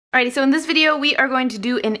Alrighty, so in this video we are going to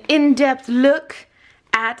do an in-depth look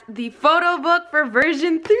at the photo book for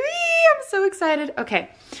version 3. I'm so excited. Okay,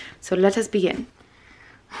 so let us begin.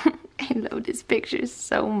 I love this picture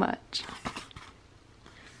so much.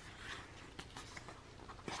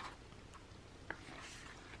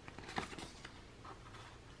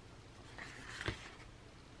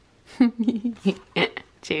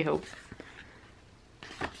 J-Hope.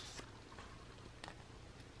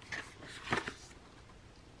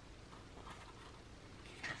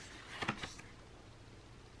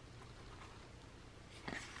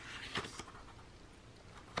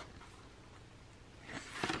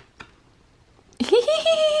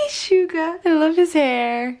 Suga, I love his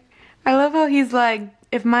hair. I love how he's like,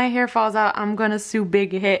 if my hair falls out, I'm gonna sue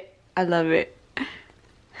Big Hit. I love it.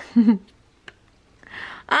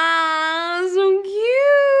 Ah, so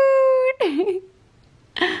cute.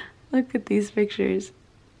 Look at these pictures.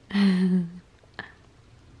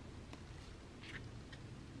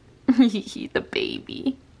 The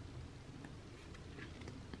baby.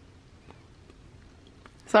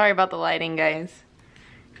 Sorry about the lighting, guys.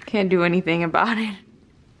 Can't do anything about it.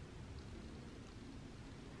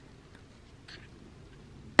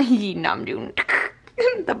 I'm doing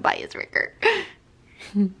the bias wrecker.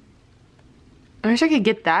 I wish I could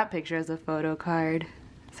get that picture as a photo card.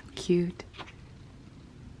 So cute.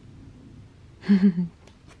 Jin!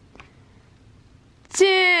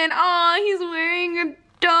 Aw, he's wearing a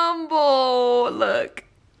Dumbo! Look,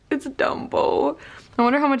 it's Dumbo. I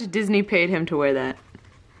wonder how much Disney paid him to wear that.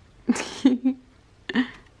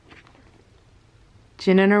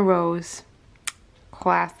 Jin and a rose.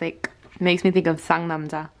 Classic. Makes me think of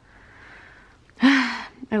Sangnamja.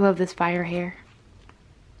 I love this fire hair.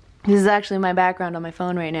 This is actually my background on my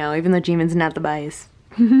phone right now, even though Jimin's not the bias.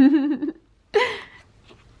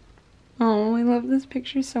 Oh, I love this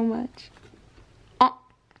picture so much. Oh.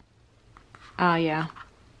 Ah, yeah.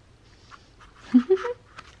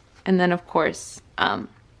 And then, of course,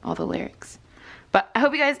 all the lyrics. But I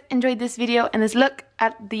hope you guys enjoyed this video and this look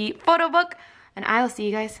at the photo book. And I will see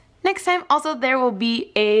you guys next time. Also, there will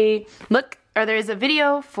be a look, or there is a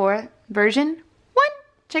video for version 1.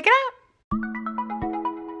 Check it out.